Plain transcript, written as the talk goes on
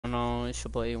it's your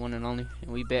boy, one and only,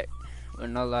 and we back with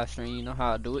another live stream. You know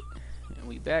how I do it, and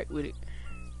we back with it.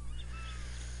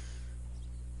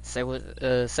 Say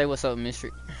what's up,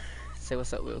 Mystery. Say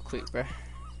what's up real quick, bruh.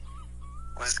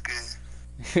 What's good?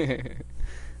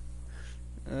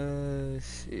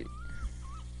 Shit.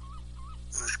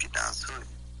 Let's get down to it.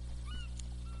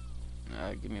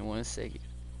 Alright, give me 1 second.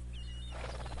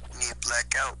 Need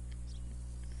blackout.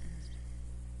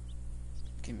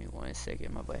 Give me 1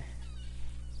 second, my boy.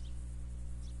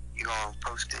 You gonna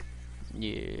post it?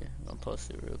 Yeah, I'm gonna post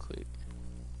it real quick.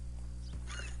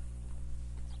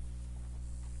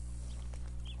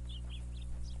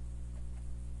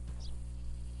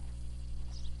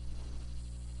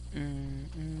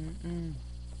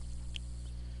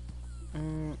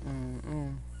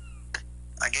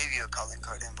 I gave you a calling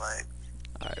card invite.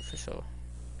 Alright, for sure.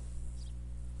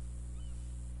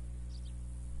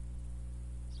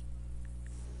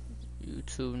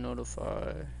 YouTube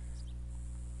notify.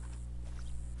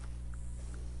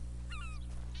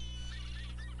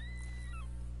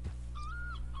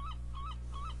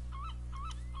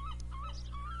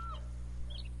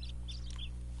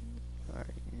 Alright,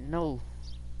 no.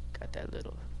 Got that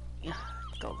little. Yeah,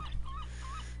 go.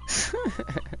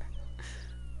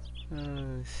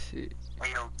 Oh shit.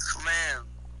 Hey, yo, Slim.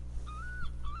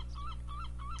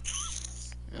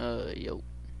 Yo.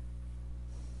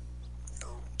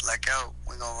 Yo, blackout.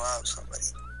 We gonna rob somebody.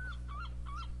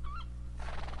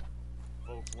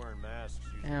 Folks wearing masks.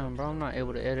 Damn, bro, I'm not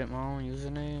able to edit my own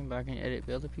username, but I can edit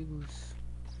other people's.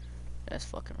 That's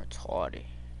fucking retarded.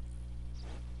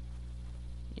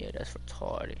 Yeah, that's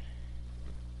retarded.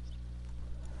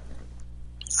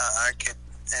 I can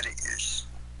edit yours.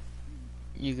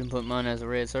 You can put mine as a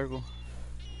red circle.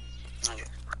 Yeah.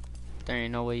 There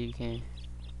ain't no way you can.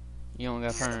 You don't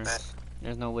got perms. Bet.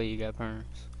 There's no way you got perms.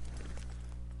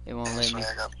 It won't That's let me.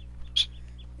 why I got.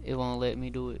 It won't let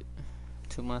me do it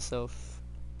to myself.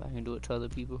 But I can do it to other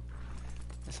people.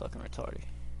 That's fucking retarded.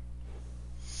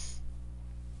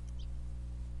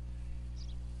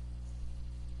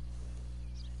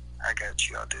 I got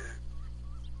you. I'll do it.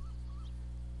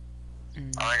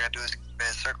 All I gotta do is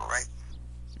red circle, right?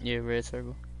 Yeah, red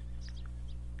circle.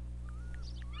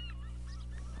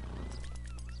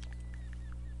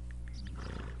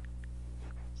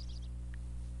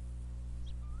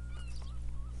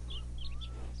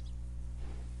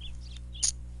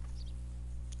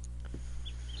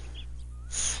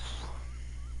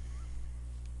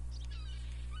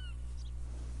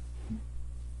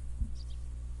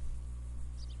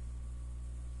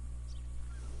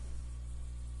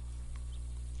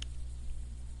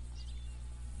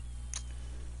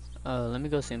 Let me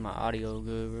go see my audio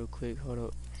good real quick. Hold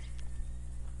up.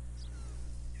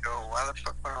 Yo, why the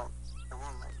fuck I don't? It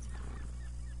won't let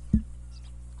me.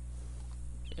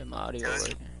 Yeah, my audio Yeah,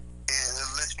 working.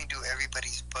 it lets me do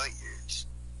everybody's but yours.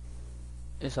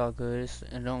 It's all good.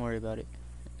 And don't worry about it.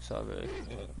 It's all good.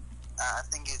 I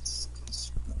think it's,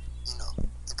 you know,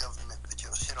 the government put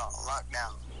your shit on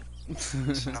lockdown.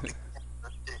 So nobody can do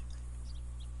shit.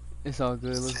 It's all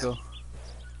good. Let's go.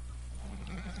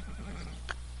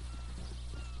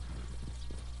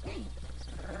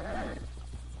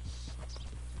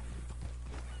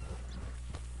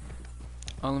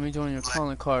 Oh, let me join your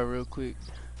calling card real quick.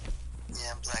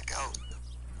 Yeah, I'm blackout.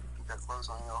 You got clothes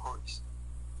on your horse.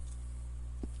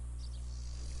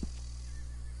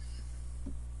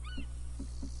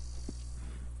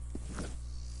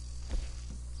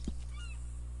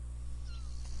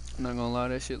 I'm not gonna lie,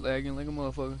 that shit lagging like a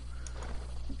motherfucker.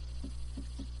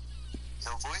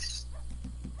 Your voice?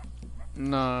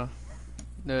 Nah,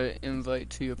 the invite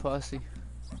to your posse.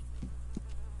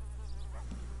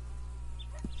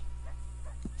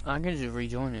 I can just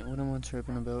rejoin it. What am I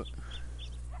tripping about?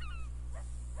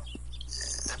 Yeah,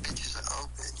 that bitch is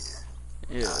open,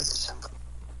 yeah. Yeah. December.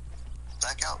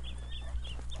 Blackout.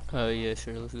 Yeah,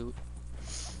 sure, let's do it.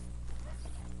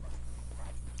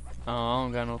 Oh, I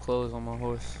don't got no clothes on my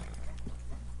horse.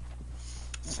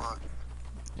 Fuck.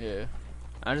 Yeah.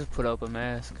 I just put up a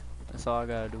mask. That's all I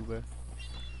gotta do, bro.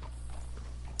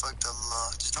 Fuck the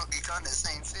law. Just don't get caught in the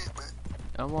same fit, bro.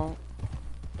 I won't.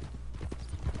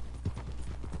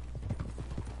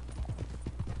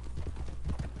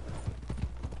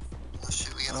 Oh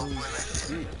shit, we got old boy right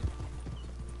there.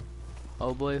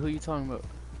 Oh boy, who you talking about?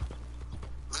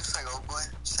 Looks like old boy.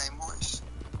 Same horse.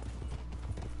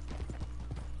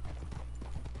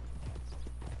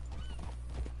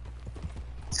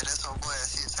 Yeah, that's old boy. I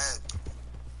see his head.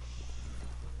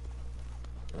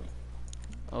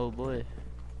 Oh boy.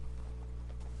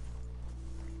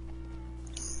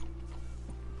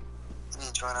 We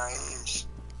need to join our ears.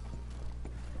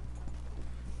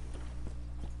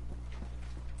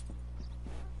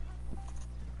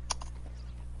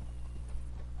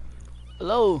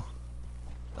 Hello?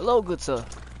 Hello, good sir.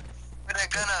 Put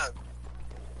that gun up.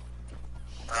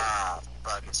 Ah,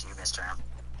 fuck, it's you, Mr. M.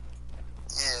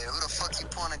 Yeah, who the fuck you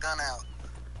pulling a gun out?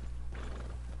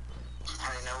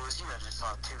 I didn't know it was you. I just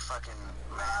saw two fucking...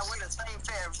 Man, I wear the same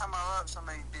fit every time I rob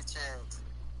somebody, bitch ass.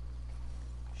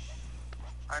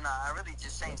 Or nah, I really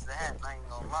just changed the hat, I ain't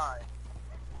gonna lie.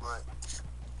 But,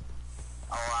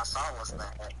 All I saw was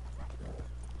that.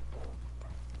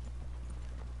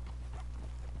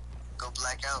 go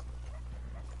black out.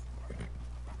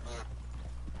 Yeah.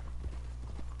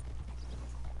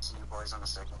 See you boys on a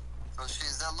second. Oh shit,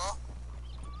 is that law?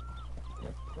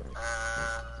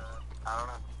 I don't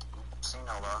know. See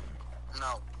no law.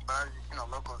 No, but I was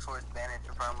just, local tourist bandage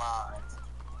in front of my eyes.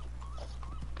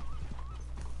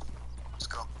 Let's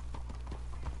go.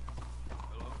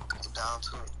 Get down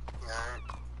to it. You heard?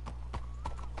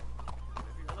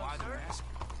 Why do you ask?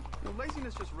 Your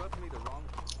laziness just rubbed me the wrong way.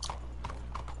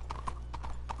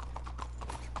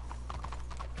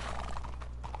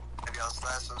 Maybe y'all's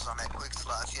lassos on that quick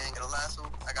slot. If you ain't got a lasso,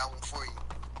 I got one for you.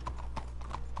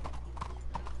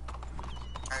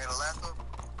 I got a lasso?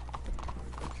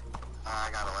 I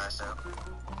got a lasso.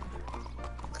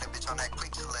 Put that bitch on that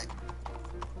quick select.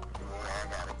 Yeah, I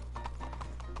got it.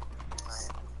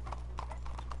 Alright.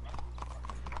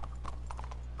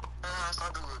 I saw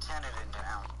the lieutenant in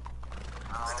town.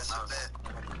 Oh, That's a bet.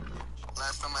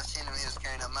 Last time I seen him, he was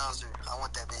carrying a Mauser. I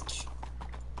want that bitch.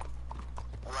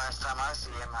 Last time I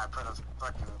see him, I put a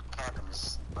fucking cap in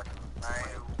his fucking... Alright,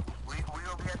 we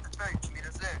gonna be at the church. Meet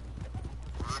us there.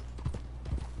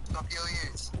 Stop your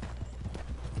ears.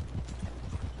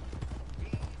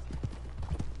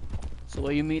 So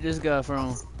where you meet this guy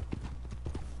from?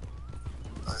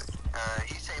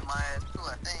 He saved my ass too,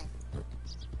 I think.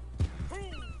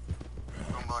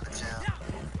 I'm going to jail.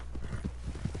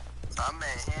 So I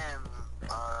met him,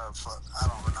 fuck, I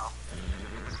don't know.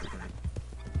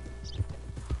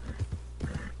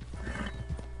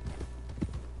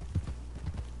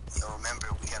 Yo, remember,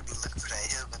 we gotta be looking for that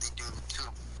hillbilly dude too.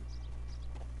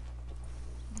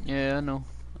 Yeah, I know.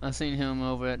 I seen him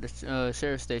over at the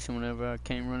sheriff's station whenever I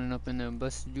came running up in there and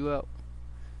busted you out.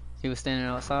 He was standing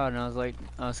outside and I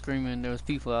was screaming, there was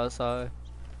people outside.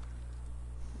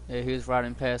 Yeah, he was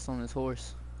riding past on his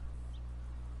horse.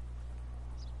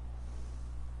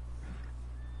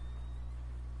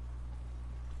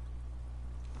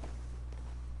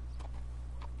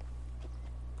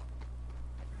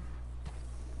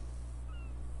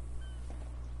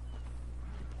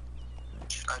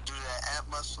 Should I do that ab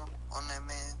muscle on that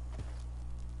man?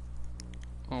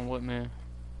 On what, man?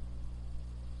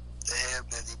 The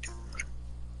hillbilly dude.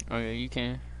 Oh yeah, you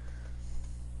can.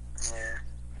 Yeah.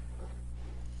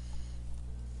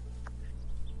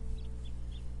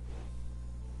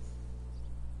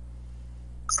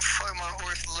 What the fuck my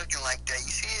horse looking like that?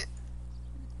 You see it?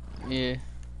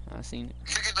 Yeah, I seen it.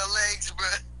 Look at the legs,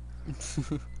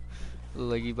 bruh.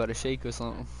 Look like you about to shake or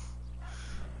something.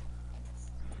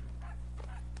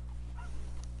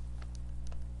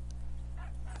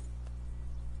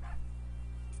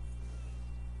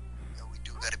 Yo, we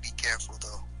do gotta be careful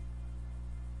though.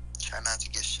 Try not to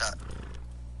get shot.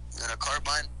 You got a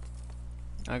carbine?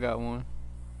 I got one.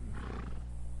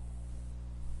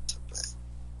 I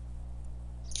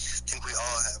think we all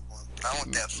have one. But I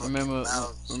want that fucking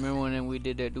mouse. Remember when we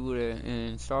did that dude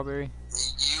in Strawberry?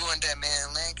 You want that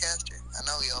man Lancaster? I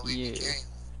know he always be carrying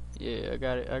one. Yeah, I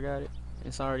got it.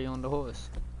 It's already on the horse.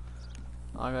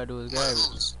 All I gotta do is grab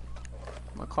it.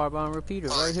 My carbine repeater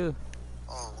right here.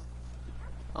 Oh.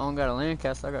 I don't got a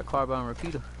Lancaster, I got carbine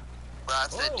repeater. But I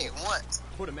said, do you want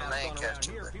Put a mask on around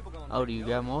Lancaster? here. People gonna Oh, do you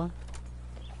got more?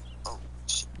 Oh,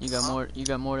 shit. You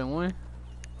got more than one?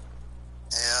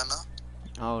 Yeah, I know.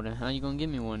 Oh, then how you gonna give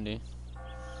me one then?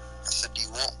 I said, do you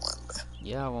want one, bruh?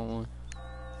 Yeah, I want one.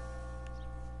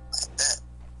 Like that.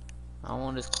 I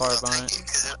want this I'll carbine. take it,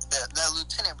 cause that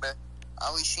lieutenant, bruh, I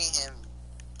always see him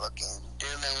fucking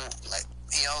dealing, like,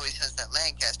 he always has that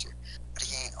Lancaster, but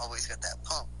he ain't always got that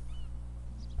pump.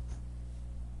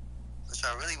 Which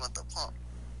I really want the pump.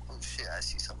 Oh shit, I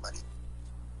see somebody.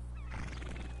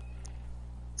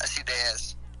 I see their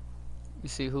ass. You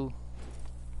see who?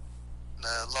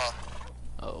 The law.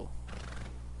 Oh.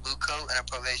 Blue coat and a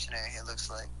probationary, it looks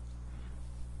like.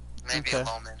 Maybe Okay. a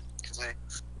lawman, because the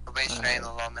probationary and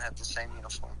the lawman have the same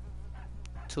uniform.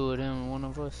 Two of them and one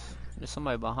of us. There's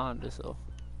somebody behind us though.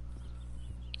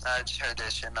 I just heard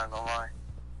that shit, not gonna lie.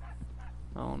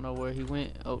 I don't know where he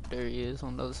went. Oh, there he is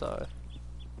on the other side.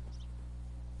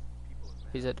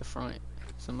 He's at the front.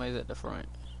 Somebody's at the front.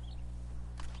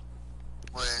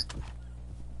 Where?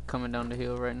 Coming down the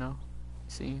hill right now.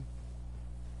 See him?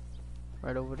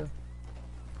 Right over there.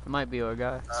 It might be our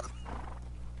guy.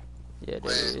 Yeah, there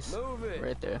Where? it is. Move it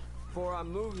Right there. before I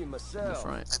move you In the myself.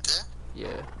 front. Right there?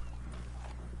 Yeah.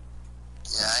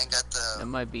 Yeah, I ain't got That the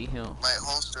might be him. right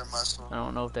holster muscle. I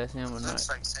don't know if that's him or not. Looks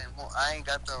like same. I ain't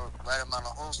got the right amount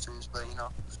of holsters, but you know,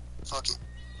 fuck it.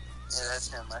 Yeah,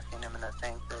 that's him. I seen him in that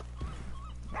thing. But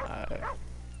Alright.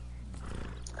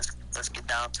 let's get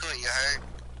down to it. You heard?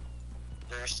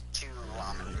 There's two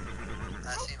I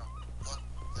seen him. Look,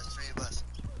 there's 3 of us.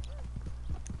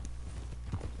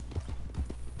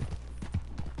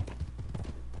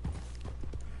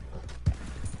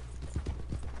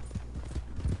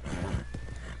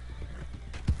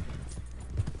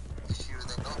 You see where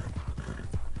they go?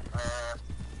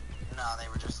 No, they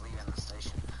were just leaving the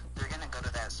station. They're gonna go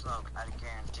to that smoke, I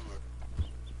guarantee it.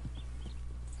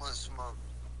 What smoke?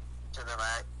 To the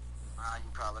right. You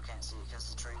probably can't see it because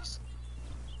of the trees.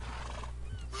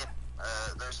 Yep,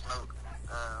 there's smoke.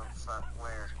 Fuck,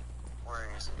 where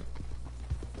is it?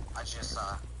 I just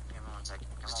saw. Give me 1 second.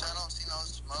 Come Bitch, I on. don't see no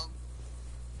smoke.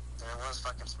 There was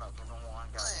fucking smoke. Give me one.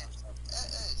 Man, Goddamn.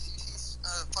 you see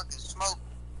fucking smoke.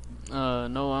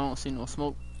 No, I don't see no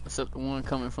smoke except the one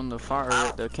coming from the fire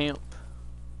at the camp.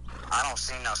 I don't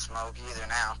see no smoke either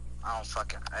now. I don't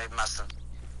fucking. It must have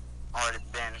already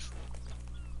been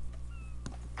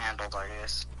handled, I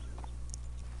guess.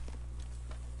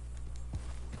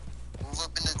 Move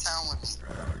up into town with me.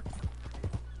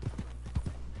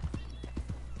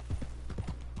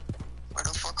 Where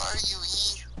the fuck are you,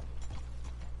 E?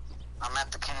 I'm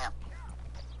at the camp.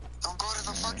 Don't go to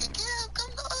the fucking camp.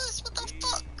 Come to us. What the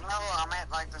fuck? No, I'm at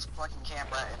like this fucking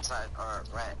camp right inside, or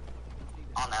right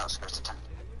on the outskirts of town.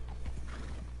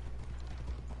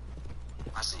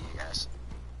 I see you guys.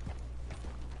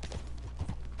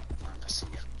 I see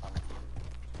you. I'm in here.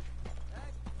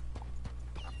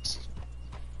 I see.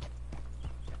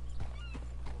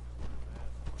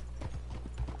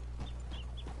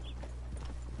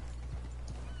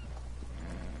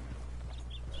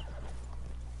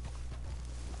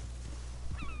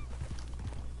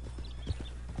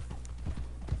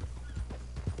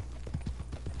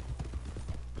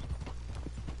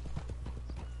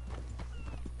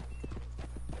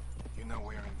 You know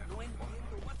we're in the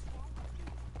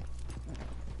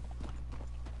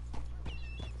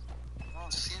I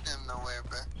don't see them nowhere,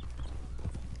 bro.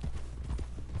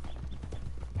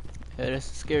 Yeah, that's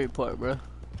the scary part, bro.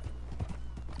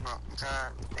 Bro,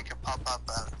 God, they can pop up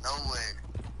out of nowhere.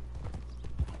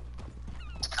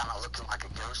 It's kind of looking like a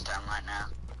ghost town right now.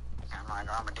 Kind of like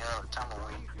Armadillo,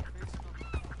 Tumbleweed.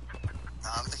 Nah,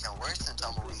 I'm thinking worse than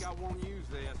tumbleweed. I won't use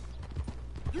this.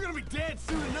 You're gonna be dead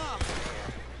soon enough.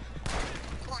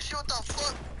 Oh shit, what the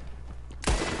fuck?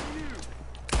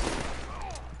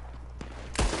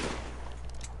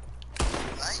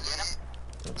 I ain't get it.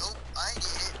 Nope, I ain't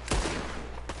get it.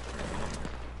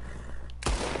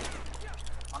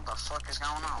 What the fuck is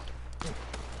going on?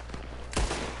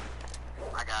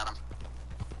 I got him.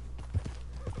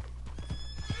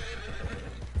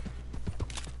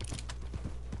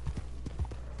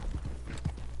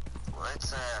 Well,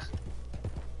 it's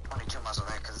 22 miles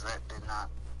away because that did not.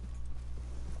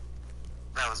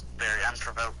 That was very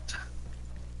unprovoked.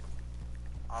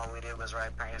 All we did was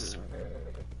ride past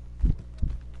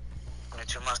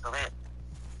 22 miles away. I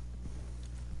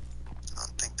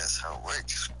don't think that's how it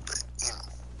works, but you know.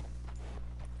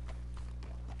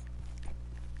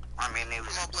 I mean, he was.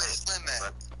 Come on, play Slim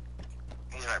at. But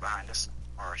he's right behind us,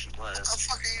 or he What the was.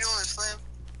 fuck are you doing, Slim?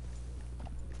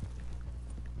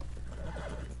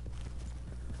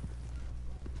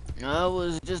 I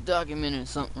was just documenting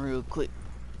something real quick.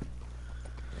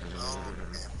 Oh,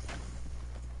 man.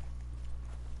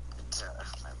 It's,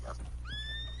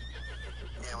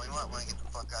 Yeah, we might want to get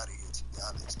the fuck out of here, to be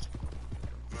honest.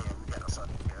 yeah, we gotta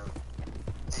fucking go.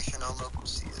 They should know local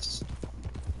see us.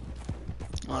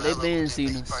 Oh, they been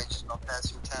seeing They us. probably just gonna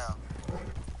pass through town.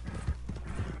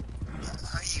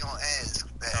 How you gonna ask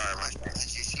that? My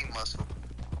SGC muscle.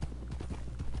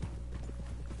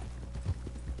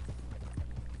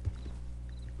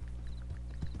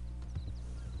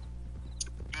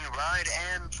 You ride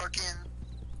and fucking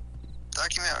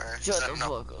document or Shut is the that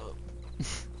no? fuck up.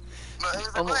 But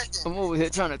here's the I'm question. over here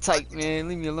trying to type, man.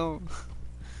 Leave me alone.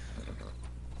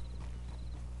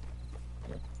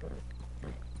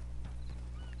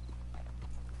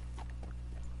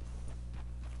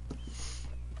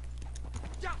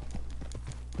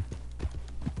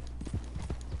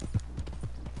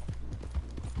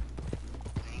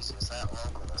 Jesus, that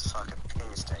local was fucking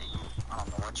pissed at you. I don't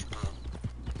know what you did.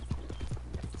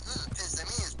 Who's pissed at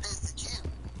me? Is pissed at you.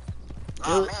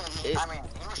 Not It- me. it- I mean,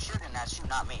 he was shooting at you,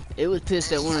 not me. It was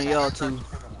pissed at one of y'all too.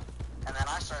 And then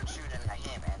I started shooting at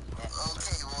him, and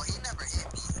Okay, well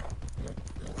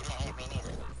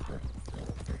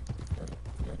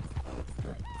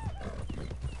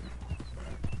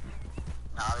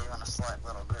select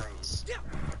little grease.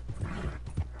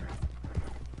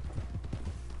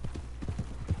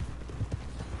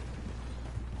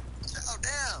 Oh,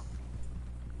 damn.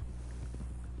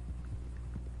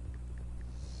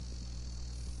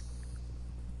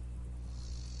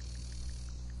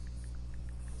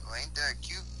 Well, ain't there a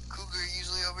cougar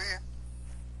usually over here?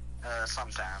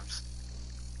 Sometimes.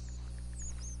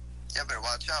 Y'all better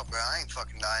watch out, bro. I ain't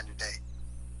fucking dying today.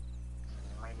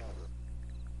 Maybe.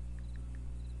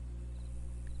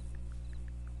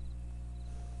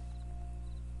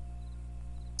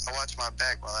 I'll watch my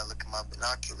back while I look at my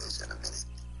binoculars in a minute.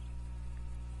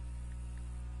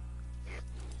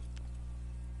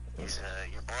 He's,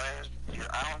 your boys,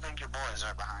 I don't think your boys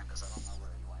are behind us. I don't know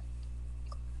where he went.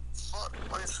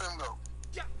 Fuck, where did Slim go?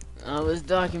 I was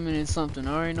documenting something.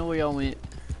 I already know where y'all went.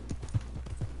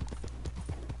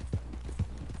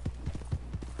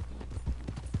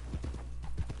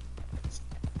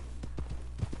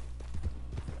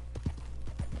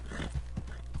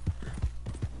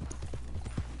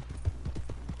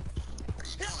 What are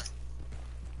you doing?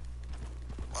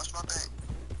 Watch my back.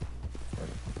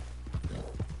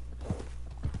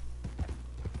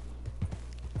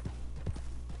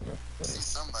 See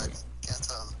somebody. Can't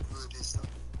tell who it is though.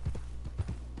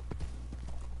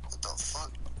 What the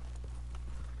fuck?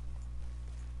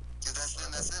 Yeah, that's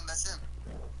him, that's him, that's him.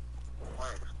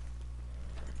 Wait.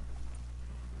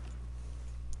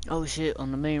 Oh shit,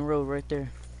 on the main road right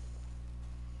there.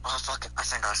 Oh, fuck it. I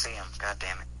think I see him. God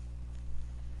damn it.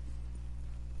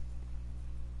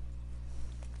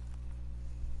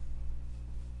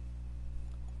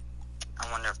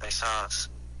 I wonder if they saw us.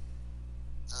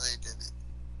 No, they didn't.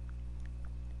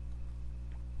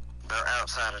 They're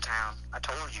outside of town. I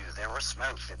told you there was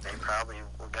smoke that they probably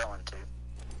were going to.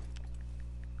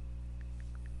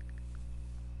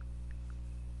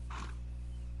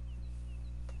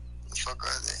 The fuck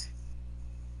are they?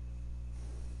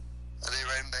 Are they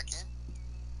riding back in?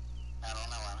 I don't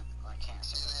know. I can't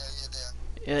see. Yeah,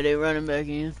 they are. Yeah, they running back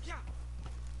in.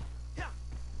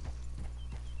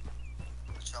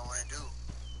 What y'all wanna do?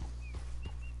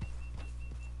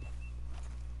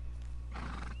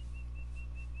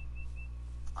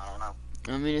 I don't know.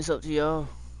 I mean, it's up to y'all.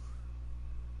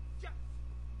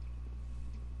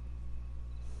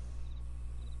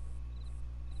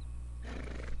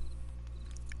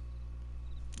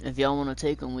 If y'all want to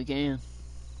take them, we can.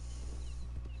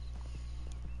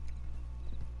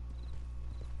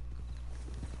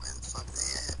 Where the fuck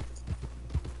they at?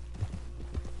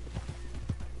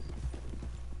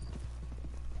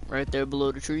 Right there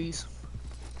below the trees.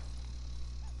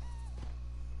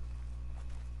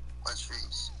 What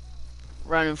trees?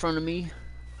 Right in front of me.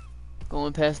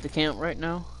 Going past the camp right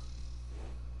now.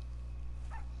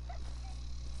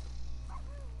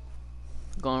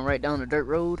 Going right down the dirt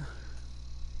road.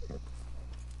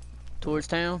 Towards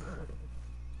town.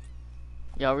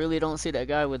 Y'all really don't see that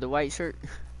guy with the white shirt?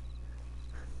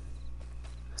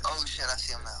 Oh shit, I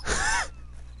see him now.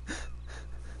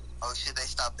 Oh shit, they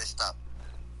stopped, they stopped.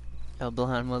 Y'all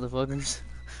blind motherfuckers.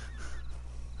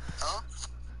 Huh?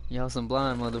 Y'all some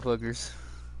blind motherfuckers.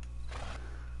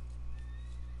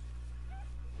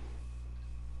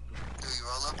 Do you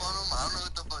roll up on them? I don't know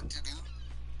what the fuck to do.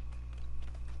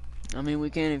 I mean,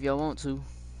 we can if y'all want to.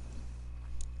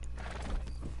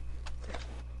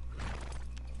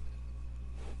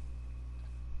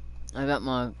 I got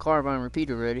my carbine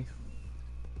repeater ready.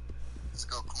 Let's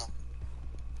go, come on.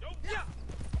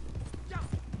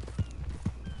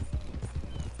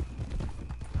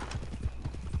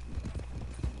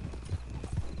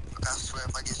 Look, I swear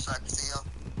if I get shot, see y'all.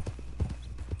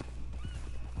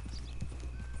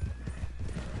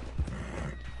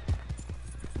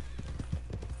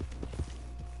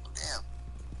 Damn.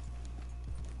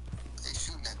 They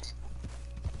shooting at people.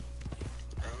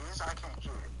 It is. I can't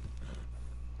hear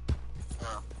it.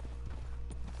 Well,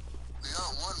 We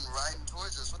got one riding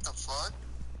towards us. What the fuck?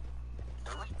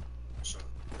 do we? Shoot.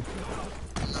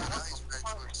 No, he's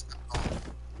riding towards the phone.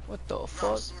 What the You fuck?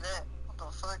 don't see that? What the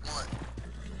fuck? What?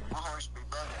 My horse be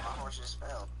bugging. My horse just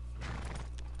fell.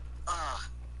 Ah.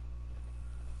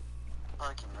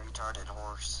 Fucking retarded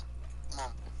horse. Come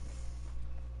on.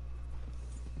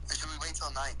 Or should we wait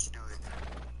till night to do it?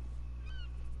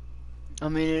 I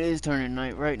mean, it is turning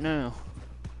night right now.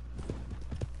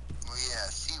 Well, yeah, I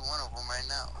see one of them right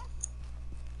now.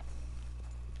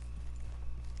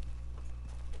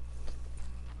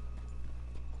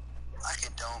 I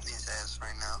could dome his ass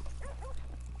right now.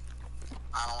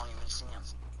 I don't even see him.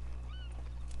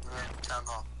 We're at town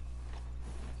hall.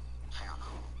 Hell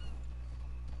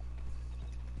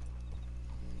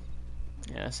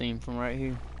no. Yeah, I see him from right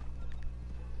here.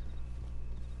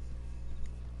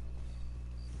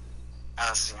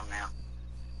 I see him now.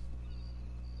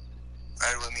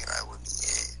 Ride with me, yeah.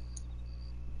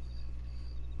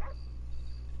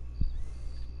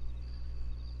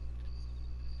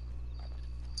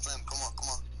 Slim, come on,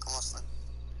 Slim.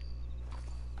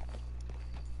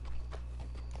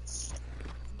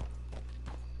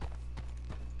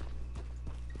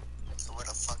 So where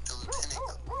the fuck the lieutenant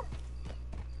go?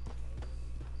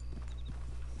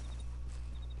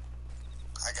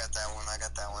 I got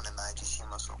that one in the IGC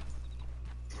muscle.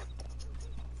 Yep.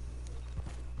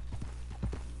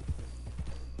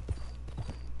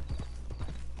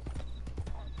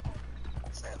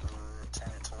 Is that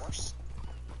Lieutenant's horse?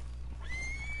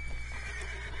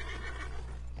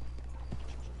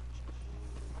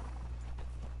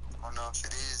 I don't know if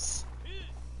it is.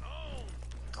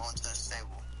 Going to the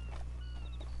stable.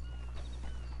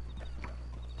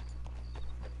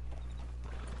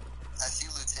 I see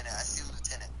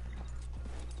Lieutenant.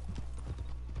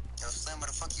 Yo, Slim, where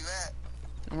the fuck you at?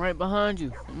 I'm right behind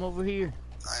you. I'm over here.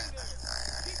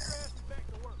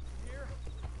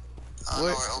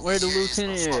 Where the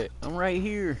lieutenant at? I'm right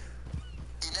here.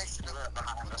 He next to the left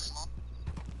behind us.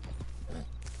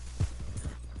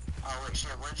 Oh wait,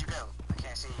 shit, where'd you go? I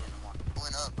can't see you anymore. I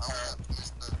went up.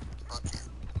 Missed the fucking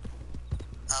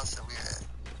house that we had.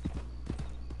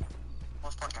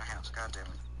 What's fucking house? God damn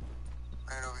it.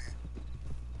 Right over here.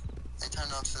 They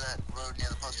turned off to that road near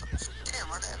the post office. Damn,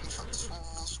 run at me fucking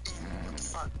full speed. What the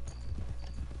fuck?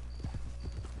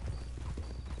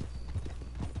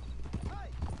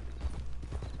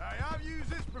 Hey, I've used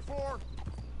this before.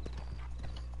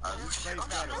 You Face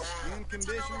got a skin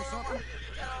condition or something?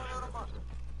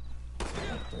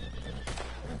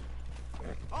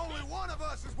 Only one of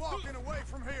us is walking away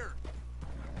from here.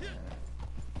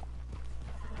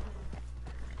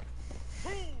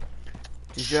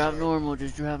 Just drive normal.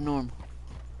 Just drive normal.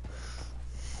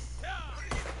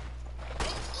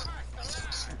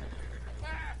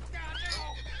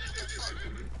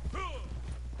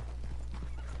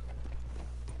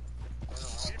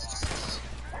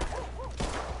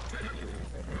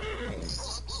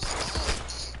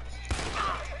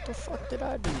 What the fuck did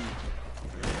I do?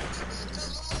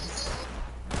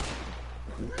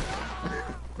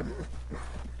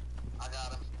 I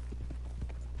got him.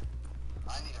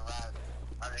 I need a ride.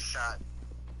 I just shot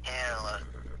hell.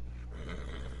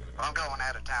 I'm going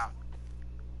out of town.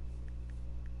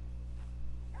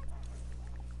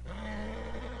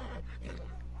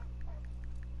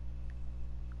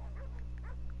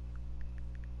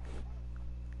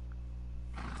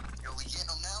 Yo, we getting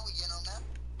them now?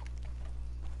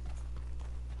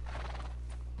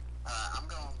 I'm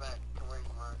going back to where you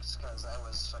were because I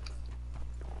was fucking.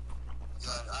 Yo,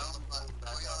 I don't know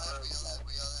where y'all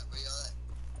at?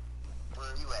 Where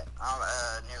are you at?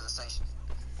 I'm near the station.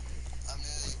 I'm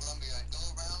near the Columbia. Go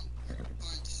around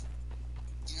towards,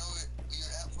 you know where we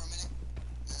were at for a minute?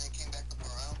 And then they came back up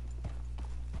around.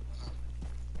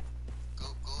 Go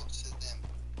up to them.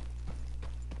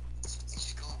 You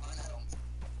should go run at them.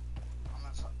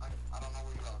 I don't know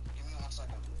where you are. Give me 1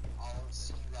 second. I'll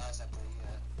see you guys at the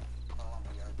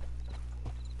lumber yard.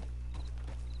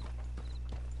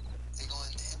 They're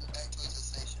heading back towards the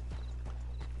station.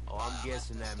 Oh, I'm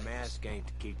guessing that mask ain't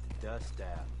to keep the dust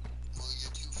out. Well,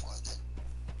 you're too far then.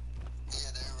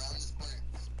 Yeah, they're around this corner.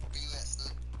 Where you at,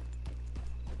 Slim?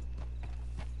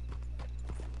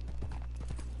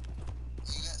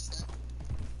 Where you at, Slim?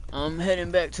 I'm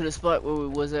heading back to the spot where we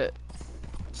was at.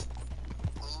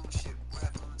 Oh shit, we're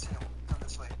at the lieutenant. Come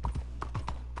this way.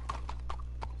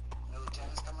 The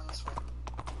lieutenant's coming this way.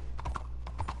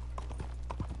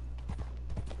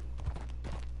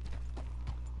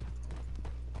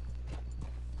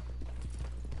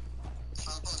 It's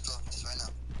from the post office right now.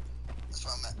 That's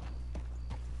where I'm at.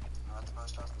 I'm at the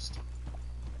post office too.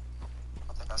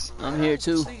 I think I see. I'm here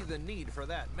too. See the need for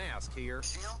that mask here.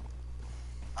 See him?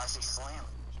 I see Slim.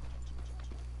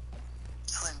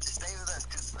 Slim, just stay with us,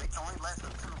 because it's only left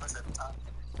with 2 of us at the top.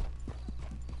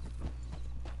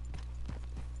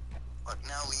 Look,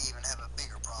 now we even have a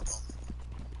bigger problem.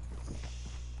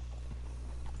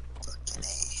 Fucking A.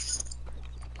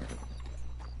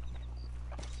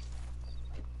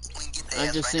 We can get the I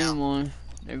ass just right seen now. one.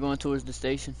 They're going towards the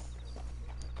station.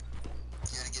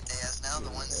 You gonna get the ass now?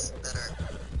 The ones that are...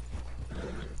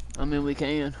 I mean, we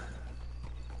can.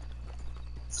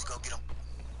 Let's go get them.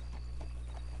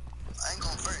 I ain't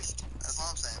going first. That's all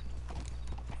I'm saying.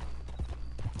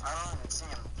 I don't even see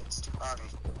him. It's too foggy.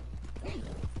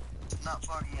 It's not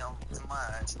foggy in my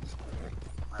eyes.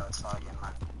 No, it's foggy in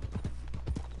mine.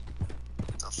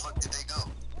 The fuck did they go?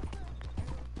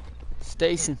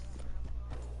 Station.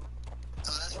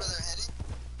 So that's where they're headed?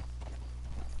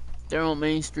 They're on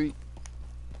Main Street.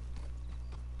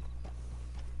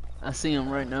 I see him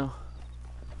right now.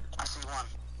 I see one.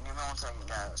 Give me 1 second,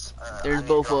 guys. There's I need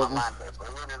to both go of on my them. mind here for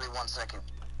literally 1 second.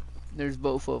 There's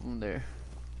both of them there.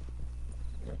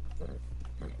 Yeah,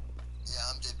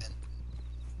 I'm dipping.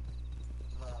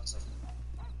 Give me 1 second.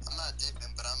 I'm not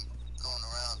dipping, but I'm going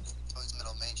around towards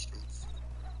Middle Main Street.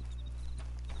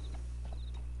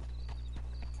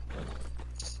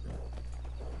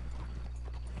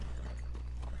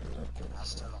 I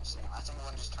still don't see him. I think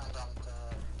one just turned on the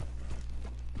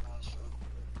Main Street.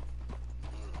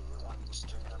 Yeah, one just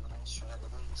turned on the Main Street, I believe.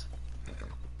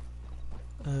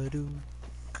 I do.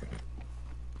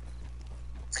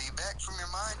 Are you back from your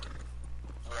mind?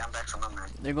 Yeah, I'm back from my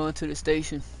mind. They're going to the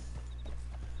station.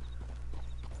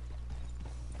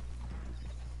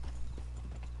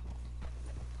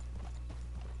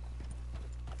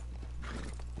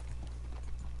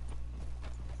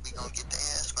 We gonna get the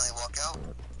ass when they walk out?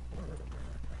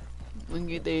 We can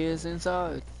get their ass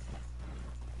inside.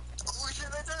 Oh shit,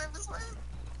 they turned this way.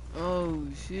 Oh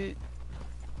shit.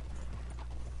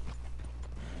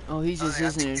 Oh, he's just I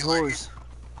using think his you were horse.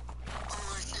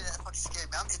 Oh shit, that fucking scared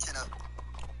me. I'm itching up.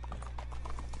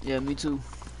 Yeah, me too.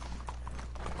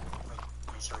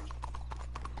 Main Street.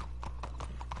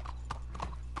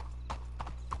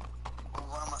 Oh,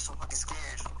 why am I so fucking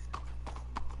scared?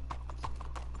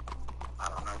 I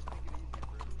don't know.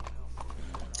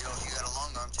 Yo, if you got a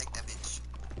long arm, take that bitch.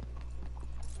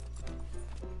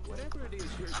 Whatever it is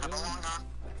you're I have a doing, long arm.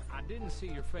 I didn't see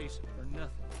your face for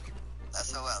nothing. That's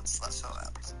so out. That's so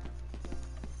out.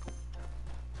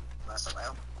 That's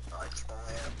allowed. Like, scroll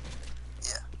ahead.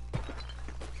 Yeah. You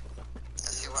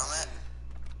see where I'm at?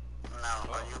 No,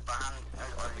 are you behind?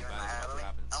 Are you in the alley?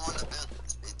 I'm on the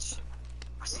buildings, bitch.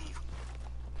 I see you.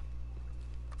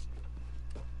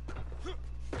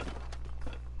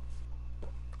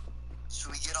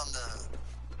 Should we get on the...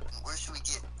 Where should we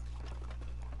get?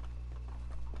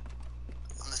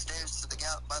 On the stairs to the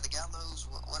by the gallows?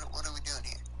 What are we doing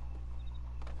here?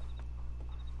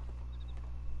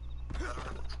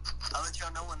 I'll let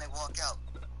y'all know when they walk out.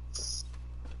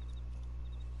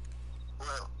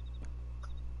 Well,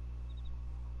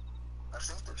 I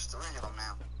think there's 3 of them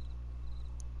now.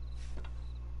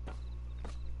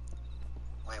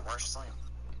 Wait, where's Slim?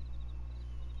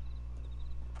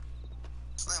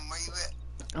 Slim, where you at?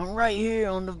 I'm right here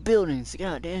on the buildings.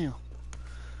 God damn.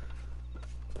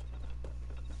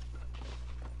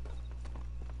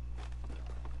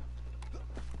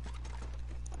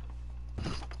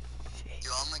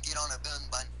 Yo, I'm gonna get on a building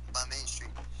by Main Street.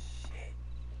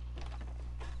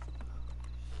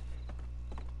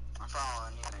 I'm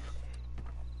following you now.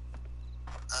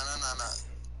 No.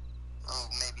 Oh,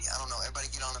 maybe. I don't know. Everybody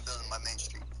get on a building by Main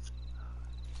Street.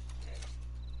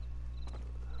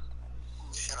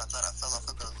 Oh, shit. I thought I fell off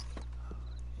a building.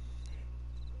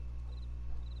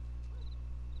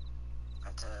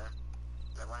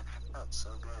 That went up so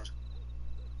good.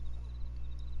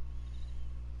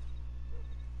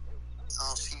 I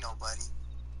don't see nobody.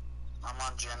 I'm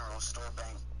on General Store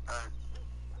Bank.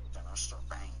 General Store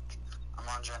Bank. I'm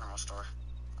on General Store.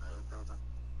 Building.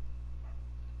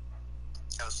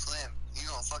 Yo, Slim, you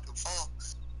gonna fucking fall.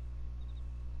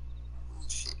 Oh,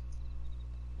 shit.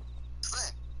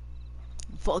 Slim,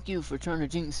 Fuck you for trying to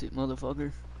jinx it,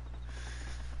 motherfucker.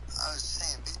 I was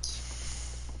saying,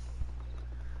 bitch.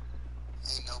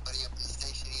 Ain't nobody up in the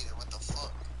station either. What the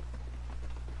fuck?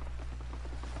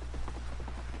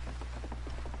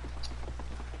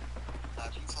 Now,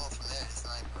 if you fall from there, it's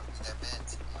not even gonna be that bad.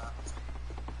 To be honest.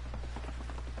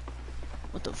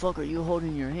 What the fuck are you holding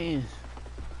in your hand? Me?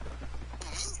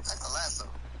 Like a lasso.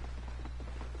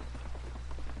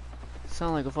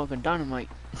 Sound like a fucking dynamite.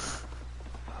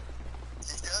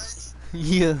 It does?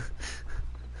 Yeah.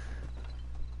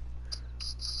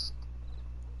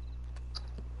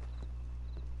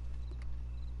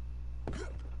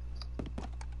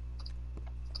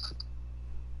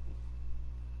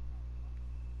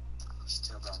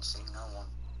 Still don't see no one.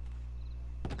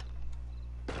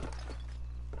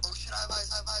 Oh shit, I have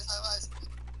eyes.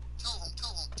 Two of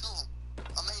them.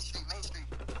 On Main Street. Main Street?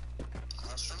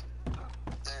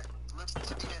 There. Looks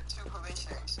to be at 2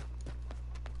 probationaries.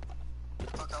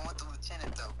 Fuck, I want the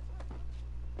lieutenant though.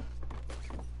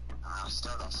 I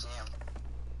still don't see him.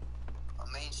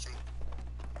 On Main Street.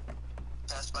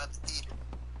 Passed by the theater.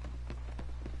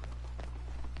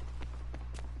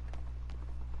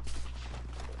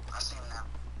 I see him now.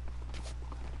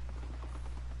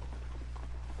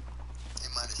 They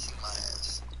might have seen my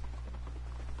ass.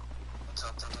 Let's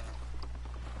hope they didn't.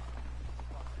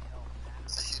 I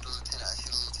see the lieutenant.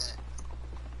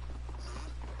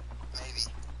 Maybe.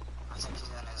 I think he's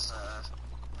in his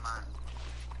mind.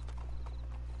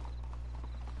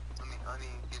 Let me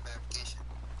get back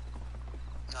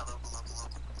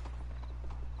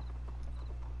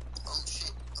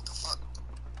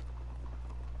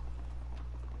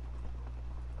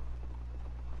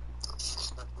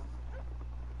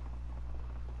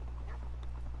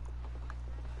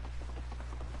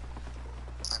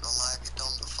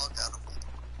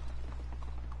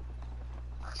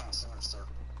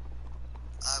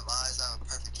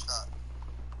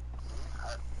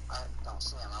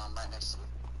can't see.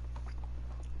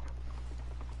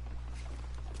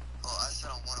 Oh, I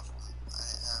said on one of them. I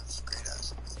have great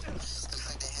eyes. Looks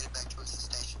like they headed back towards the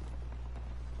station.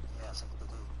 Yeah, I think we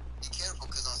do. Be careful,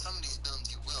 because on some of these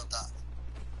buildings you will die.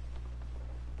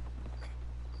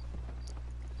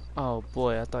 Oh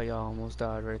boy, I thought y'all almost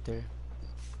died right there.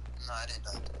 No, I didn't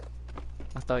die.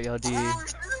 I thought y'all did. Oh, they might have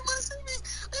seen me.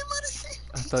 They might have seen me.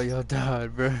 I thought y'all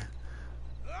died, bro.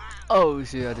 Oh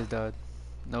shit, I just died.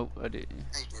 Nope, I didn't. No,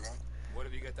 you didn't. What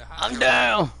have you got to hide? I'm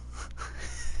down!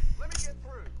 Let me get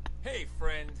through. Hey,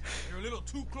 friend. You're a little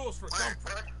too close for Where,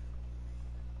 comfort.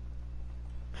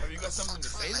 bro? Have you got something to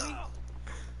say to me?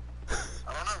 I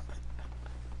don't know.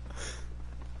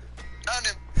 Found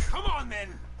him. Come on,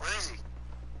 then. Where is he?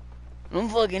 I'm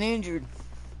fucking injured.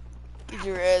 Get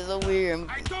your ass over here. I'm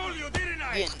I told you, didn't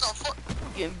I? getting, What the fuck?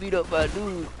 getting beat up by a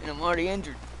dude, and I'm already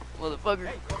injured. Motherfucker.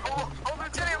 Oh,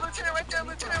 Lieutenant, right there,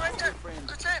 Lieutenant.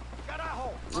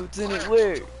 Lieutenant,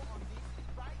 where?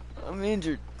 I'm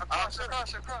injured. Across.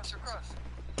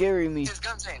 Carry me. His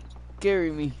gun's aimed.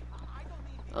 Carry me.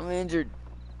 I'm injured.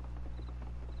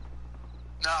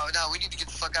 No, we need to get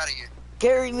the fuck out of here.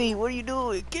 Carry me. What are you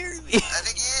doing? Carry me. I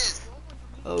think he is.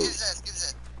 Oh. Get his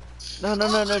ass. No.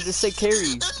 Just say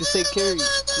carry. Just say carry.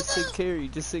 Just say carry.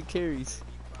 Just say carries.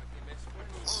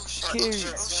 Oh shit. Carry.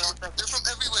 They're from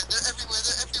everywhere. They're everywhere.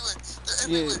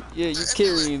 Yeah, you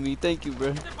carrying me. Thank you,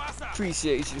 bro.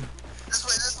 Appreciate you.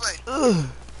 This way. Ugh.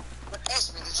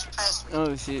 Pass me. Just pass me.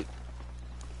 Oh shit.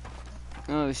 Are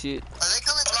they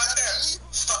coming right there?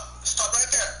 Stop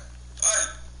right there.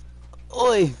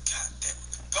 Oi. Go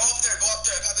up there. I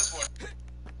got this one.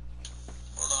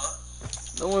 Hold on.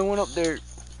 No one went up there.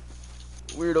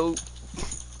 Weirdo.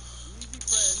 Easy,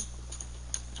 friend.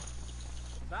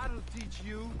 That'll teach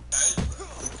you.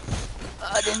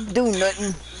 I didn't do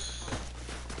nothing.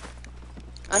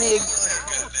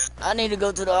 I need to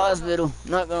go to the hospital.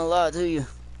 Not gonna lie to you.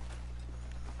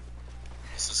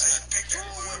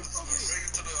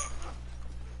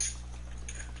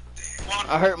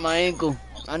 I hurt my ankle.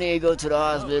 I need to go to the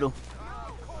hospital.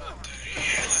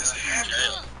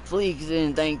 Please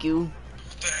and thank you.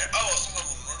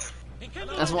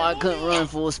 That's why I couldn't run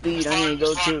full speed. I need to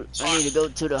go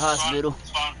to the hospital.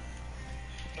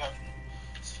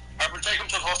 Alright, take him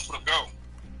to the hospital. Go.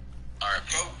 Alright,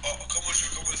 go. Come with you.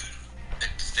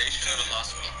 Station to the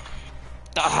hospital.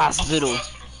 The hospital.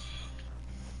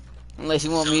 Unless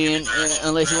you want me in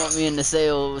the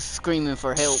cell screaming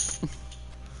for help.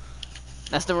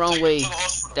 That's the wrong way.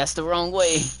 That's the wrong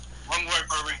way. Wrong way,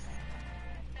 Kirby.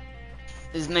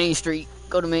 This is Main Street.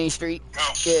 Go to Main Street. Go.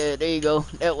 Yeah, there you go.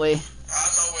 That way. I know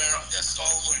where. Yes,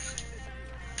 follow me.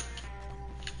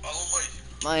 Follow me.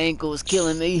 My ankle is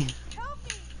killing me. Bro,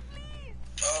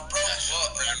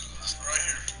 right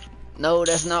here. No,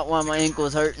 that's not why my ankle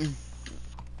is hurting.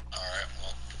 Alright,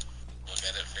 well, we'll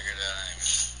get it figured out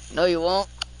anyway. No, you won't.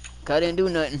 'Cause I didn't do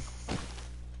nothing.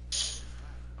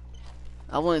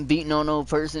 I wasn't beating on no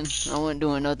person. I wasn't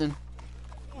doing nothing.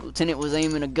 Lieutenant was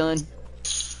aiming a gun.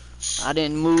 I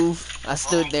didn't move. I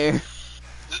stood there. The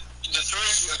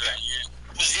three, okay,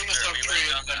 just give us some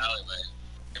down the alleyway.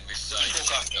 And we saw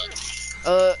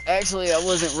you. Actually, I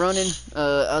wasn't running.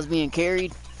 I was being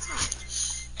carried. You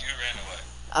ran away.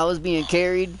 I was being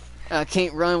carried. I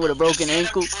can't run with a broken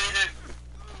ankle. Get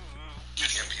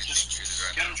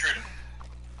him treated.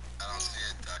 I don't see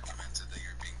it documented that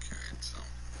you're being carried, so.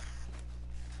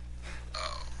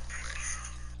 Oh, wait.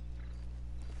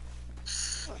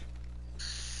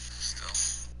 Still.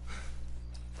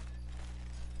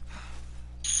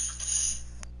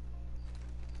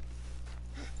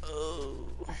 Oh.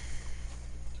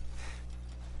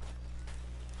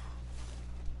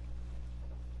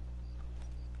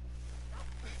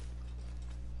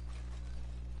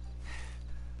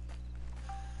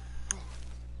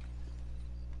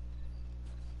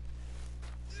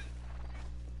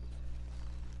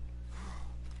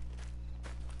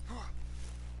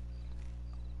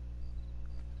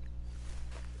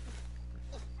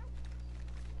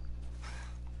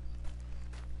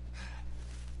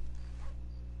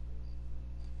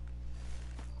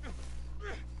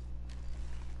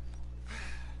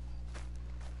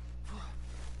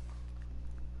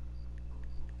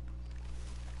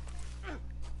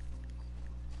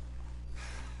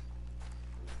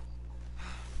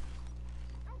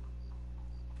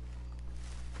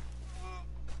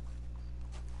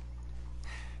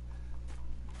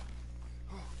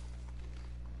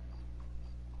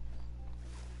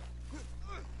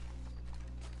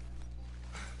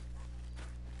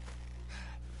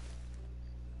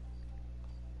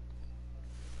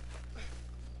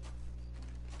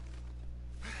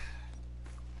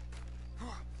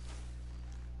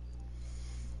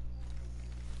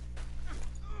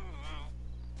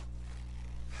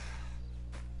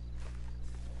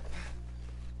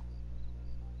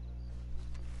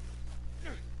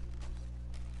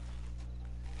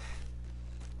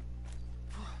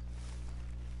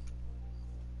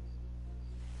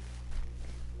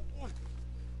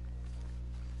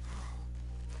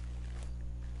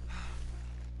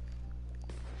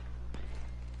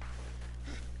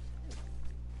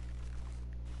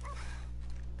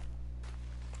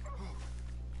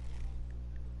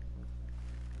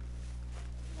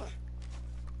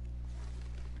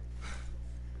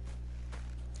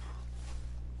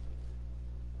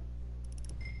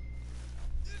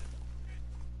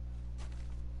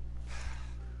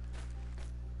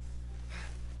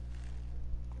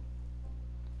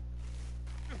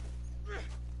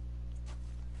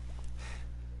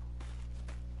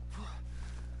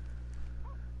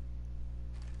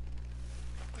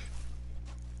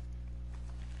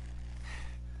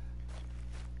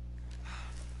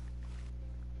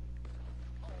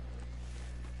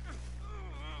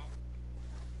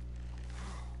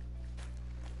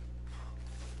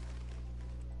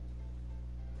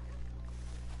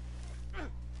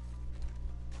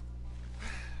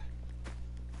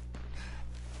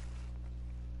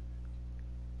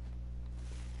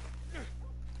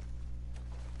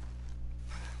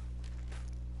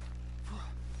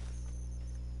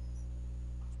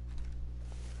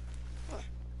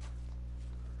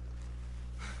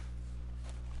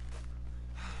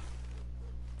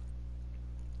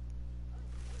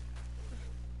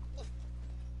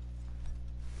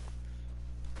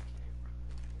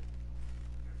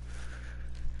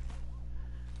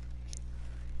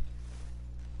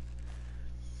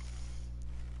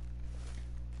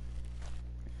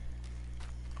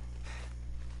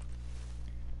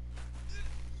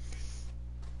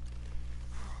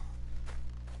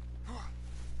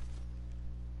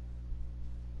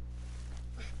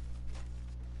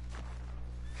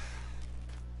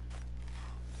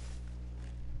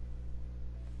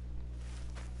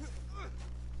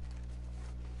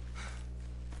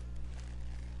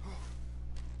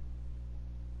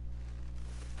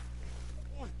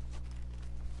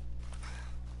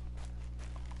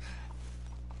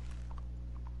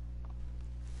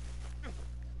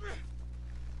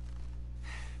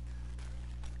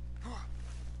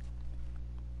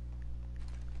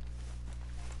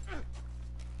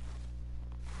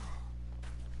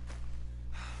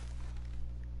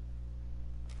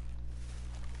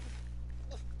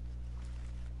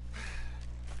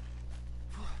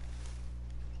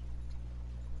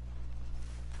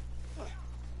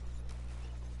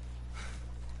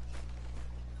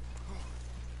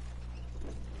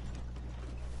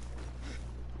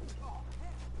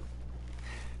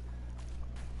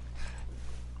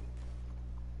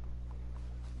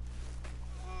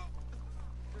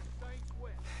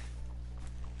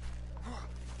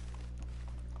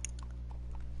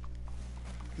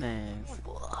 Man,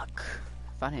 fuck.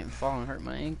 If I didn't fall and hurt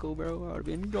my ankle, bro, I would have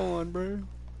been gone, bro.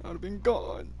 I would have been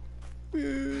gone. Yeah.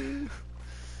 Man,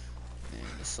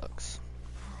 this sucks.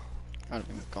 I would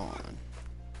have been gone.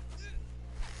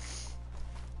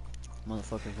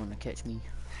 Motherfuckers want to catch me.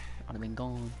 I would have been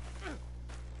gone.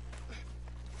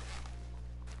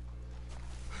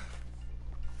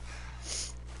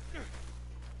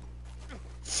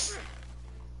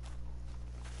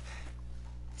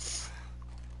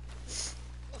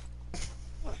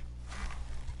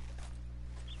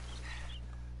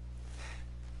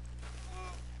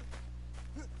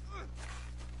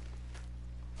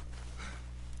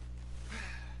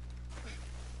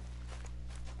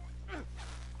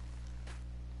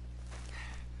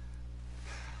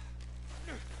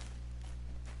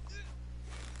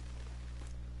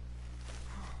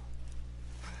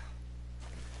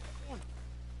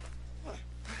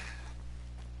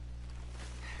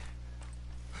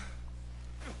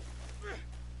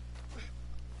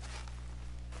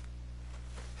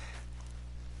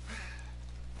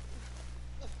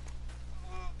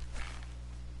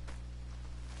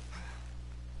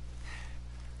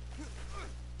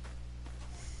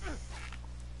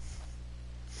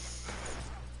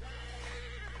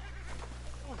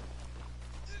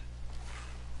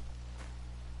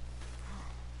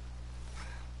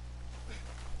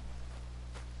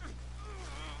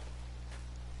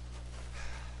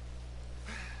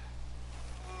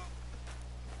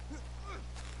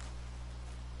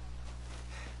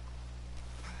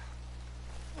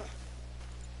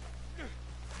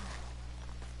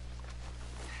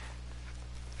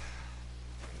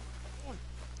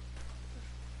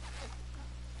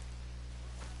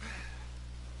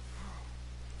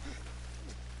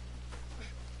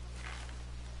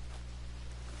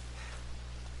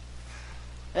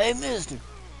 Hey, mister.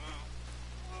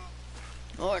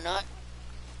 Or not.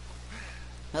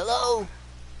 Hello?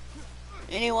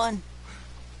 Anyone?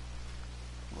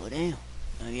 Well, damn.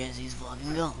 I guess he's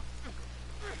fucking gone.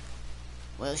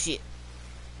 Well, shit.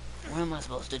 What am I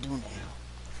supposed to do now?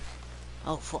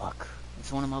 Oh, fuck.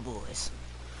 It's one of my boys.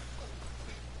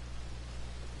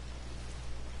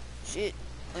 Shit.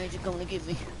 Why ain't you coming to get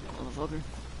me, motherfucker?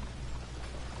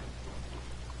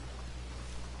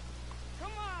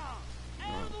 Come on!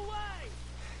 Out of the way!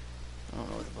 I don't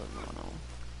know what the fuck's going on.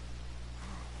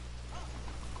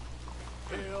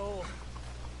 Bill!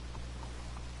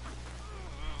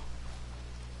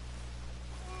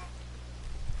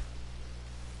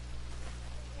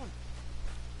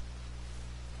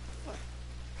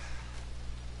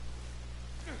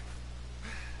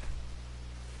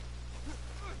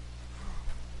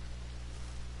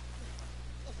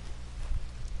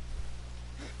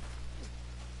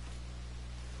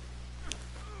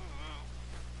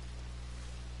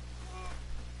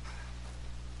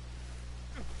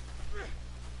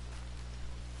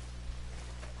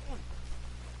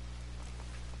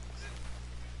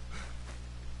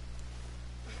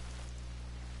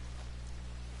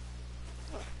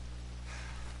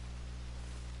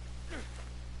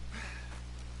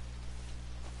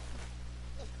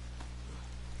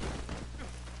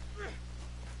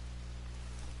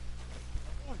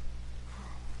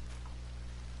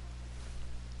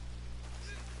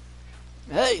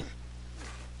 Hey!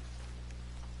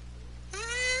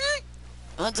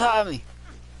 Untie me.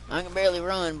 I can barely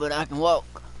run, but I can walk.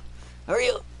 Hurry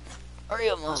up. Hurry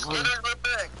up, motherfucker. Right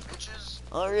back, bitches.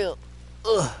 Hurry up.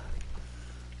 Ugh.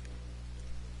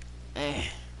 Hey.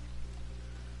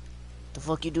 The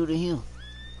fuck you do to him?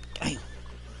 Damn.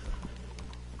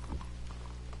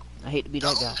 I hate to be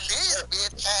that guy.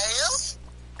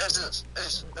 This.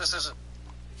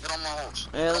 Get on my horse.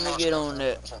 Hey, let me get on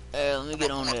that. Hey, let me get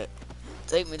on that.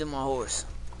 Take me to my horse.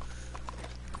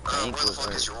 Where the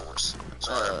fuck is your horse?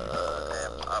 Sorry,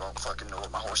 I don't fucking know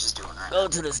what my horse is doing right Go now.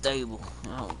 to the stable.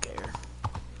 I don't care.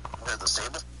 Where, the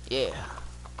stable? Yeah.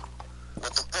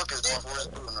 What the fuck is my horse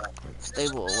doing right now?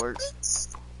 Stable will work.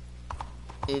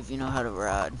 If you know how to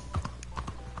ride.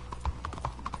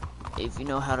 If you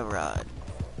know how to ride.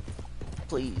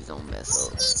 Please don't mess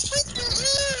up.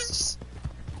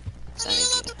 Thank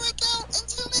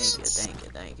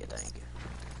you. Thank you.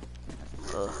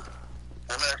 Ugh.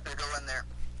 I'm actually go in there.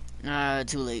 Nah,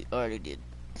 too late. Already did.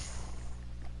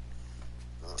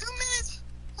 2 minutes.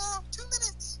 Oh, 2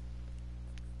 minutes.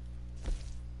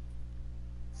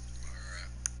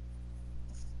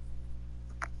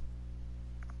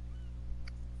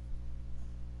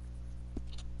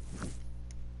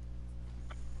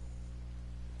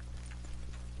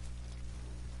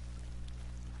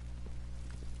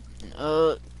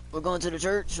 We're going to the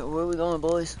church, or where are we going,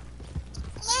 boys?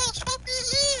 No, stop your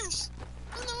ears.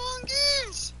 In the wrong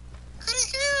ears. Couldn't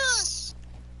hear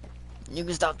You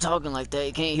can stop talking like that.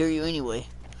 He can't hear you anyway.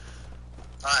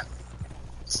 Alright.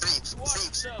 Steve's. Watch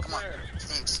yourself Come on. there.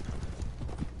 Steve's.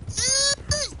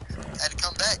 Had to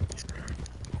come back.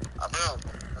 Bro.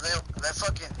 Are that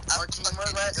fucking... Our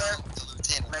teamwork right there? The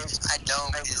lieutenant. I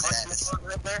don't.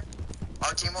 Right there?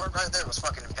 Our teamwork right there was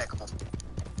fucking impeccable.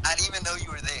 I didn't even know you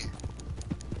were there.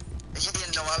 You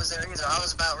didn't know I was there either. I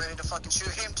was about ready to fucking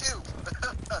shoot him too.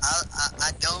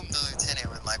 I domed the lieutenant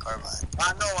with my carbine.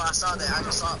 I know, I saw that. I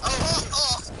just saw.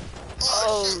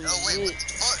 Oh shit! Oh wait,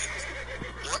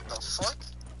 what the fuck?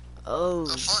 Oh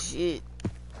the fuck? Shit!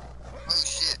 Oh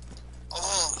shit!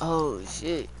 Oh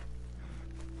shit!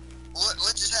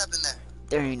 What just happened there?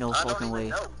 There ain't no fucking way.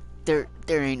 Know. There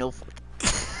ain't no.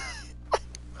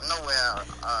 No way.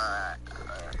 I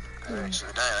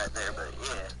actually died right there, but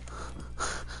yeah.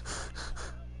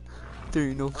 There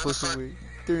ain't no fucking way.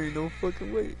 There ain't no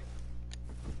fucking way.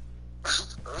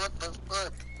 What the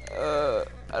fuck?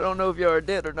 I don't know if y'all are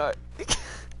dead or not. You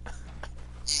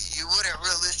wouldn't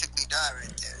realistically die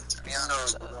right there, to be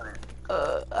honest.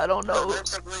 I don't know.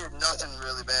 Realistically, nothing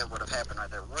really bad would have happened right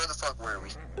there. Where the fuck were we?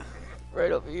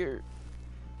 Right over here.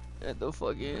 At the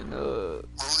fucking, Well,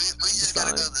 we just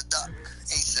gotta go to the dock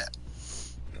ASAP.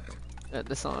 At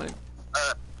the sign.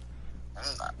 I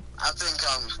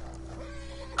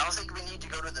don't think we need to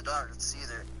go to the docks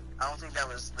either. I don't think that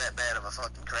was that bad of a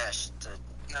fucking crash to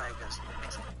make us.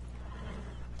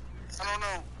 I don't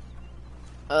know.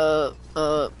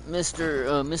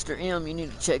 Mr. M, you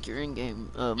need to check your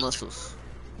in-game muscles.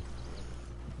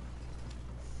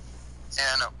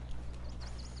 Yeah, I know.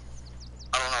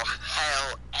 I don't know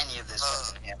how any of this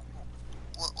fucking happened.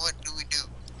 What do we do?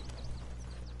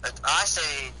 I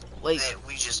say that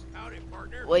we just... Howdy,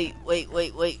 partner. Wait.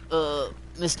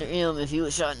 Mr. M, if he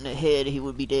was shot in the head, he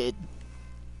would be dead.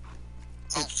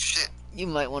 Oh, shit. You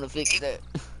might want to fix that.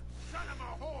 Son of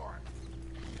a whore.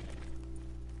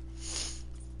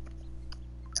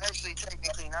 Actually,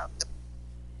 technically not.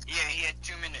 Yeah, he had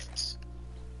 2 minutes.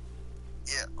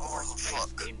 Yeah,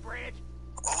 fuck. Inbred.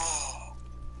 Oh.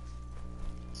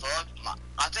 Fuck.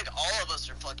 I think all of us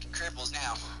are fucking cripples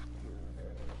now.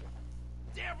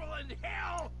 Devil in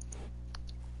hell.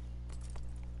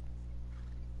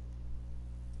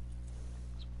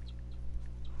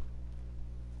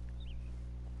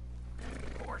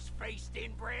 Horse-faced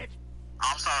inbred.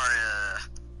 I'm sorry,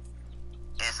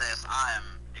 SS. I am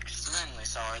extremely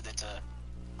sorry that,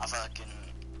 I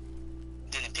fucking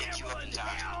didn't pick you up in time.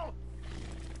 Hell.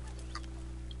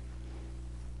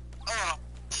 Oh,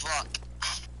 fuck.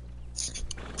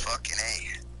 Fucking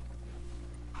A.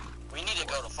 We need to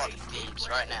go to fucking Thebes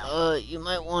right now. You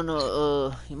might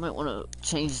wanna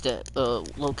change that,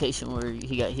 location where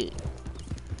he got hit.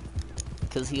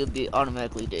 Cause he'll be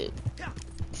automatically dead.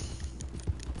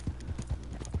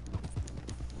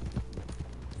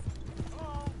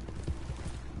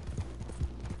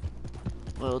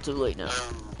 Well, too late now.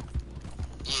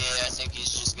 Yeah, I think he's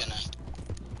just gonna...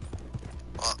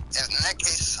 Well, in that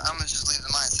case, I'm gonna just leave the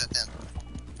mindset then.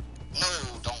 No,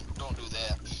 don't do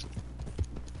that.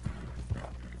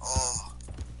 Oh.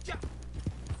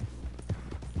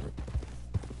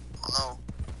 Oh no.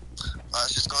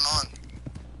 What's just going on?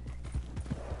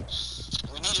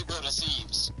 We need to go to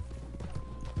Thebes.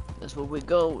 That's where we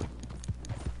go.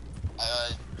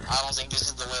 I don't think this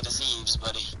is the way to Thebes,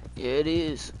 buddy. Yeah, it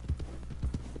is.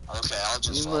 Okay, I'll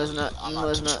just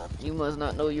You must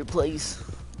not know your place.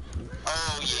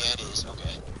 Oh, yeah, it is.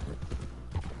 Okay.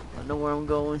 I know where I'm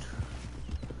going.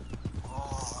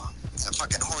 Oh, that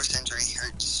fucking horse injury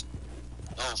hurts.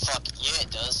 Oh, fuck. Yeah,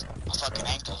 it does. My fucking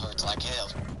ankle hurts like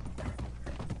hell.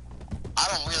 I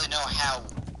don't really know how...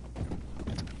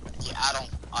 Yeah, I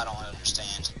don't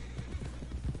understand.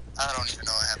 I don't even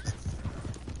know what happened.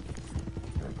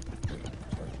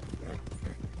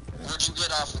 Where'd you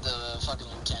get off of the fucking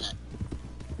lieutenant?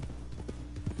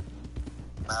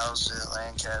 Mouse,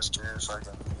 Lancaster,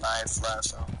 fucking knife,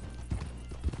 lasso.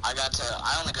 I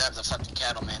only grabbed the fucking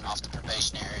cattleman off the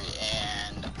probationary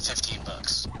and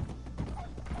 $15.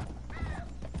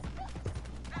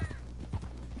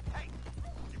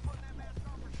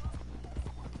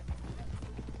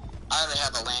 I already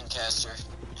have a Lancaster, and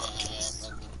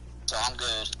so I'm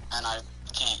good, and I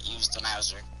can't use the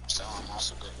Mauser, so I'm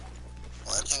also good.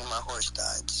 Well, I think my horse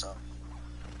died, so...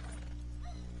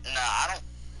 Nah, I don't...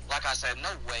 Like I said, no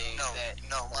way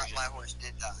No, my horse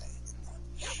did die.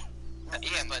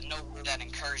 Yeah, but no way that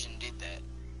incursion did that.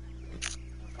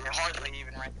 We hardly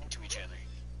even ran into each other.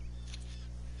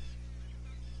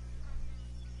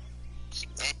 He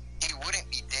wouldn't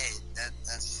be dead.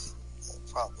 That's the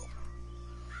problem.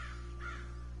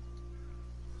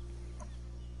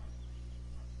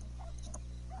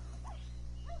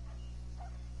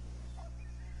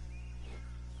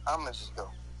 I'm gonna just go.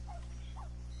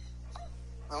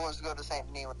 Who wants to go to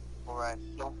Saint Denis? All right.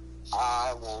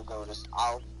 I'll go to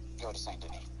Saint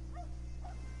Denis.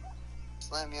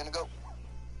 Slim, you wanna go?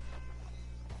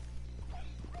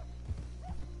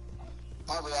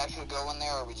 Are we actually going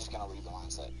there, or are we just gonna leave the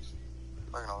mindset?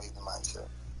 We're gonna leave the mindset.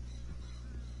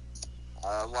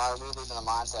 Why are we leaving the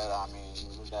mindset? I mean,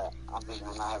 I'm thinking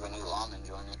we might have a new lawman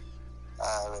joining.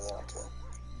 I really don't care.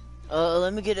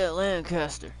 Let me get that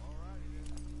Lancaster.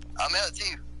 I'm out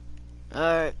too.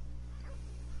 Alright.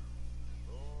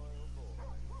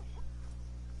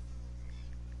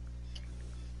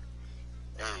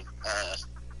 Hey,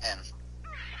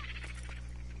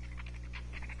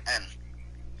 M.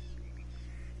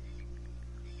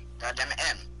 Goddamn it,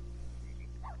 M.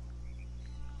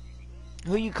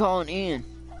 Who you calling in?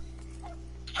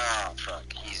 Oh,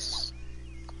 fuck.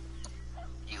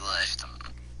 He left some,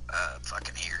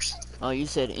 fucking ears. Oh, you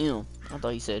said M. I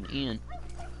thought you said N.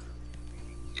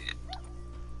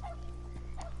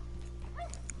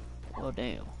 Well,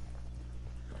 damn.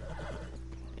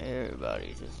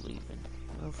 Everybody's just leaving.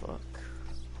 Oh, fuck.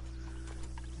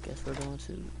 Guess we're going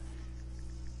to.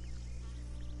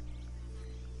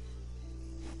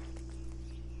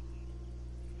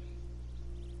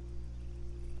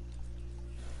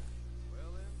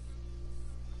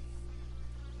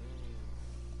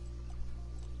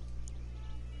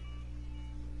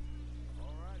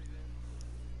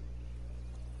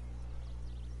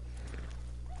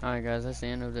 Alright guys, that's the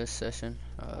end of this session.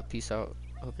 Peace out.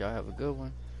 Hope y'all have a good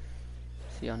one.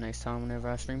 See y'all next time whenever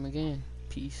I stream again.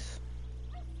 Peace.